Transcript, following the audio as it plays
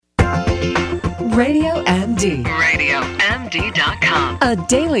Radio MD. RadioMD.com. A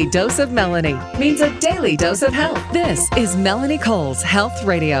daily dose of Melanie means a daily dose of health. This is Melanie Cole's Health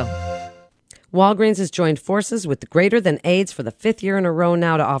Radio. Walgreens has joined forces with Greater Than AIDS for the fifth year in a row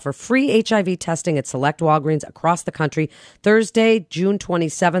now to offer free HIV testing at select Walgreens across the country Thursday, June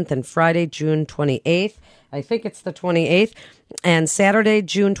 27th and Friday, June 28th. I think it's the 28th. And Saturday,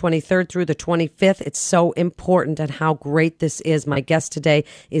 June 23rd through the 25th. It's so important and how great this is. My guest today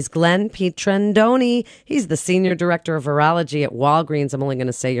is Glenn Pietrandoni. He's the Senior Director of Virology at Walgreens. I'm only going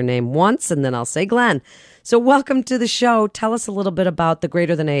to say your name once and then I'll say Glenn. So welcome to the show. Tell us a little bit about the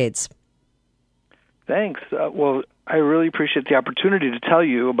Greater Than AIDS. Thanks. Well, I really appreciate the opportunity to tell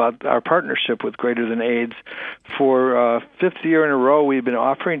you about our partnership with Greater Than AIDS. For fifth year in a row, we've been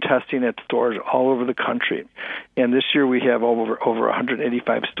offering testing at stores all over the country. And this year we have over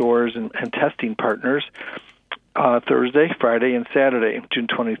 185 stores and testing partners Thursday, Friday, and Saturday, June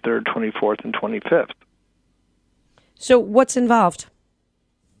 23rd, 24th, and 25th. So what's involved?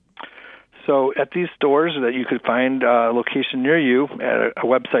 So at these stores that you could find a location near you at a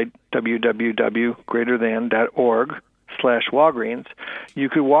website, www.greaterthan.org/Walgreens, you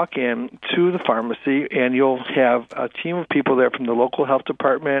could walk in to the pharmacy and you'll have a team of people there from the local health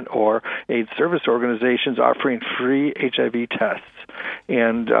department or AIDS service organizations offering free HIV tests.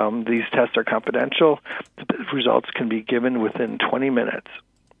 And these tests are confidential. The results can be given within 20 minutes.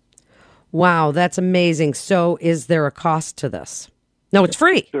 Wow, that's amazing. So is there a cost to this? No, it's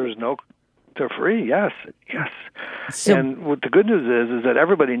free. They're free, yes. So, and what the good news is that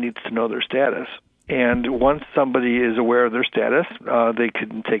everybody needs to know their status. And once somebody is aware of their status, they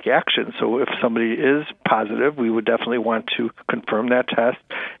can take action. So if somebody is positive, we would definitely want to confirm that test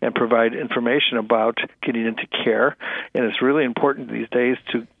and provide information about getting into care. And it's really important these days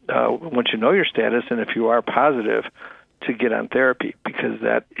to, once you know your status and if you are positive, to get on therapy, because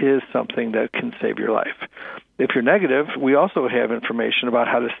that is something that can save your life. If you're negative, we also have information about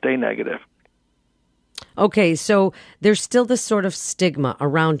how to stay negative. Okay, so there's still this sort of stigma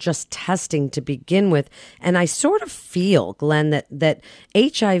around just testing to begin with. And I sort of feel, Glenn, that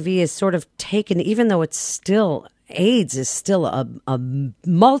HIV is sort of taken, even though it's still, AIDS is still a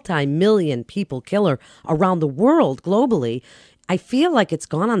multi-million people killer around the world globally. I feel like it's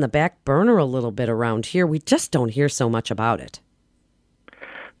gone on the back burner a little bit around here. We just don't hear so much about it.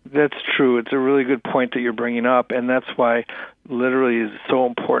 That's true. It's a really good point that you're bringing up, and that's why literally it's so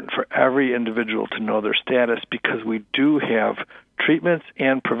important for every individual to know their status, because we do have treatments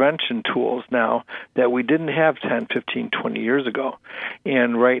and prevention tools now that we didn't have 10, 15, 20 years ago.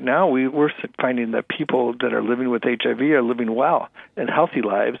 And right now we're finding that people that are living with HIV are living well and healthy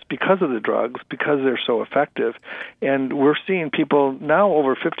lives because of the drugs, because they're so effective. And we're seeing people now,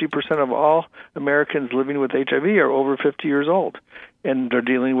 over 50% of all Americans living with HIV are over 50 years old. And they're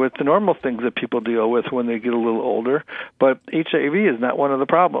dealing with the normal things that people deal with when they get a little older. But HIV is not one of the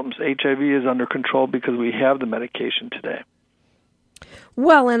problems. HIV is under control because we have the medication today.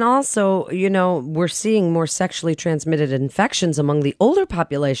 Well, and also, we're seeing more sexually transmitted infections among the older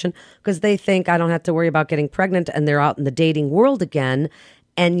population because they think I don't have to worry about getting pregnant and they're out in the dating world again.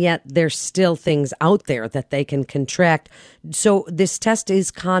 And yet there's still things out there that they can contract. So this test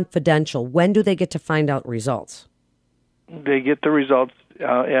is confidential. When do they get to find out results? They get the results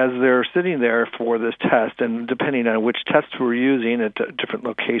as they're sitting there for this test, and depending on which tests we're using at different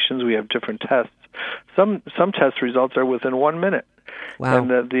locations, we have different tests. Some test results are within 1 minute, wow. And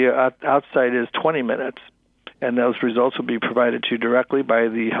the outside is 20 minutes, and those results will be provided to you directly by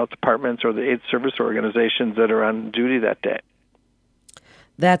the health departments or the AIDS service organizations that are on duty that day.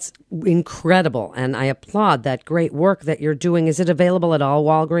 That's incredible, and I applaud that great work that you're doing. Is it available at all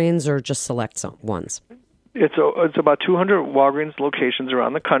Walgreens or just select ones? It's about 200 Walgreens locations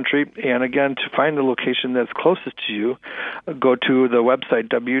around the country, and again, to find the location that's closest to you, go to the website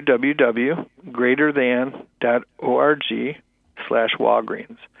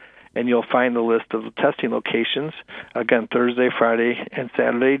www.greaterthan.org/Walgreens, and you'll find the list of the testing locations, again, Thursday, Friday, and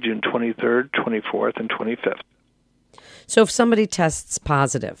Saturday, June 23rd, 24th, and 25th. So if somebody tests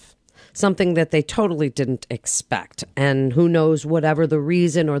positive, something that they totally didn't expect, and who knows, whatever the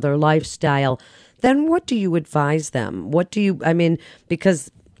reason or their lifestyle, then what do you advise them?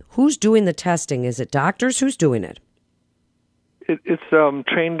 Because who's doing the testing? Is it doctors? Who's doing it? It's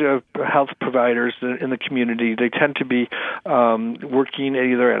trained health providers in the community. They tend to be working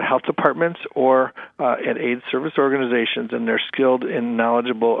either at health departments or at AIDS service organizations, and they're skilled and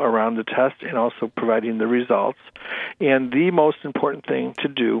knowledgeable around the test and also providing the results. And the most important thing to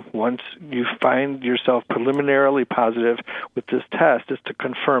do once you find yourself preliminarily positive with this test is to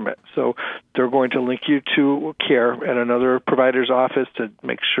confirm it. So they're going to link you to care at another provider's office to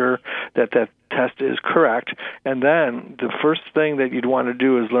make sure that test is correct. And then the first thing that you'd want to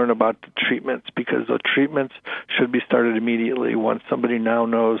do is learn about the treatments, because the treatments should be started immediately once somebody now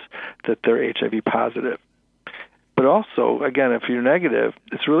knows that they're HIV positive. But also, again, if you're negative,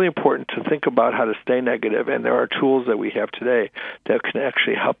 it's really important to think about how to stay negative, and there are tools that we have today that can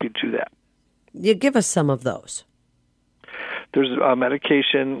actually help you do that. You give us some of those. There's a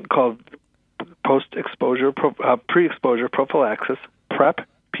medication called pre-exposure prophylaxis, PrEP,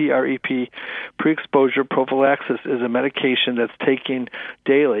 PrEP. Pre-exposure prophylaxis is a medication that's taken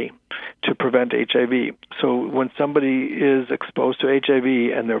daily to prevent HIV. So when somebody is exposed to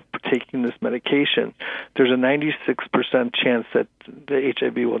HIV and they're taking this medication, there's a 96% chance that the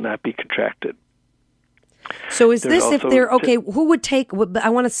HIV will not be contracted. So is this if they're, okay, who would take, I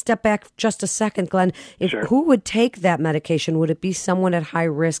want to step back just a second, Glenn. Sure. Who would take that medication? Would it be someone at high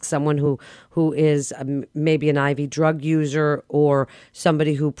risk, someone who is maybe an IV drug user, or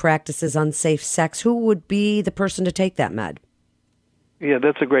somebody who practices unsafe sex? Who would be the person to take that med? Yeah,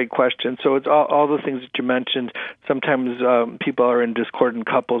 that's a great question. So it's all the things that you mentioned. Sometimes people are in discordant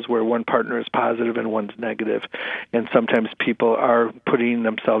couples where one partner is positive and one's negative. And sometimes people are putting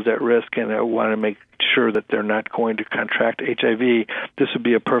themselves at risk and want to make sure that they're not going to contract HIV. This would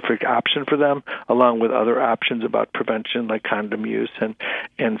be a perfect option for them, along with other options about prevention like condom use and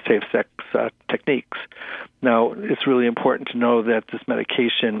safe sex techniques. Now, it's really important to know that this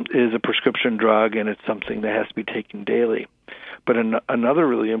medication is a prescription drug and it's something that has to be taken daily. But another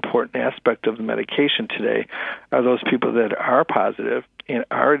really important aspect of the medication today are those people that are positive and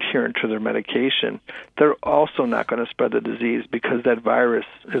are adherent to their medication. They're also not going to spread the disease because that virus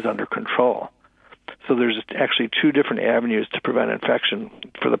is under control. So there's actually two different avenues to prevent infection.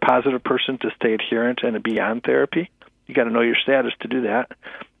 For the positive person to stay adherent and to be on therapy, you got to know your status to do that.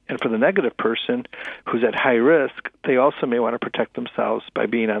 And for the negative person who's at high risk, they also may want to protect themselves by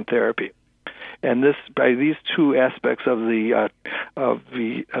being on therapy. And by these two aspects of the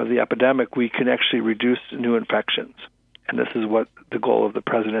epidemic, we can actually reduce new infections. And this is what the goal of the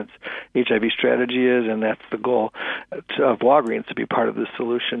president's HIV strategy is, and that's the goal of Walgreens, to be part of the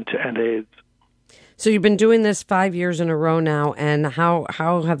solution to end AIDS. So you've been doing this 5 years in a row now, and how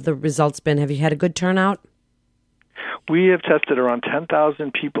have the results been? Have you had a good turnout? We have tested around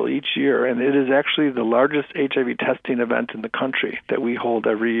 10,000 people each year, and it is actually the largest HIV testing event in the country that we hold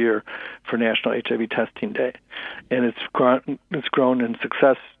every year for National HIV Testing Day. And it's grown in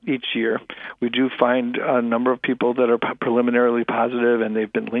success each year. We do find a number of people that are preliminarily positive, and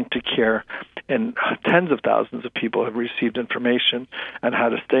they've been linked to care, and tens of thousands of people have received information on how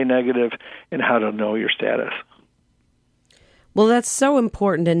to stay negative and how to know your status. Well, that's so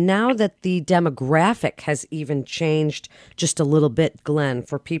important. And now that the demographic has even changed just a little bit, Glenn,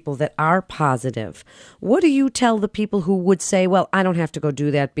 for people that are positive, what do you tell the people who would say, well, I don't have to go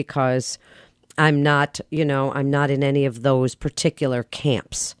do that because I'm not in any of those particular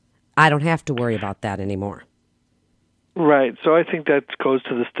camps. I don't have to worry about that anymore. Right. So I think that goes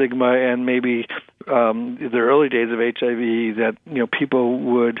to the stigma and maybe the early days of HIV that people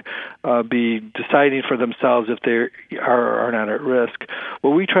would be deciding for themselves if they are not at risk.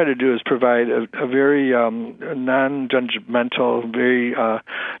 What we try to do is provide a very non-judgmental, very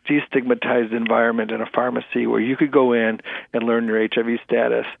destigmatized environment in a pharmacy where you could go in and learn your HIV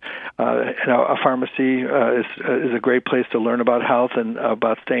status. A pharmacy is a great place to learn about health and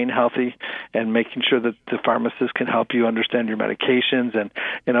about staying healthy and making sure that the pharmacist can help you understand your medications and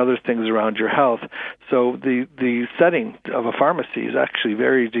other things around your health. So the setting of a pharmacy is actually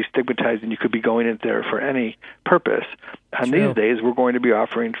very destigmatized, and you could be going in there for any purpose. And these days, we're going to be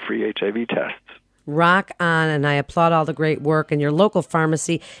offering free HIV tests. Rock on, and I applaud all the great work. And your local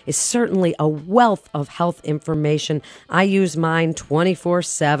pharmacy is certainly a wealth of health information. I use mine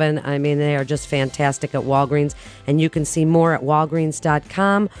 24/7. I mean, they are just fantastic at Walgreens. And you can see more at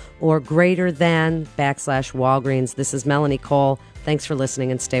walgreens.com or /Walgreens. This is Melanie Cole. Thanks for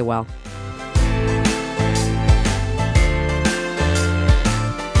listening, and stay well.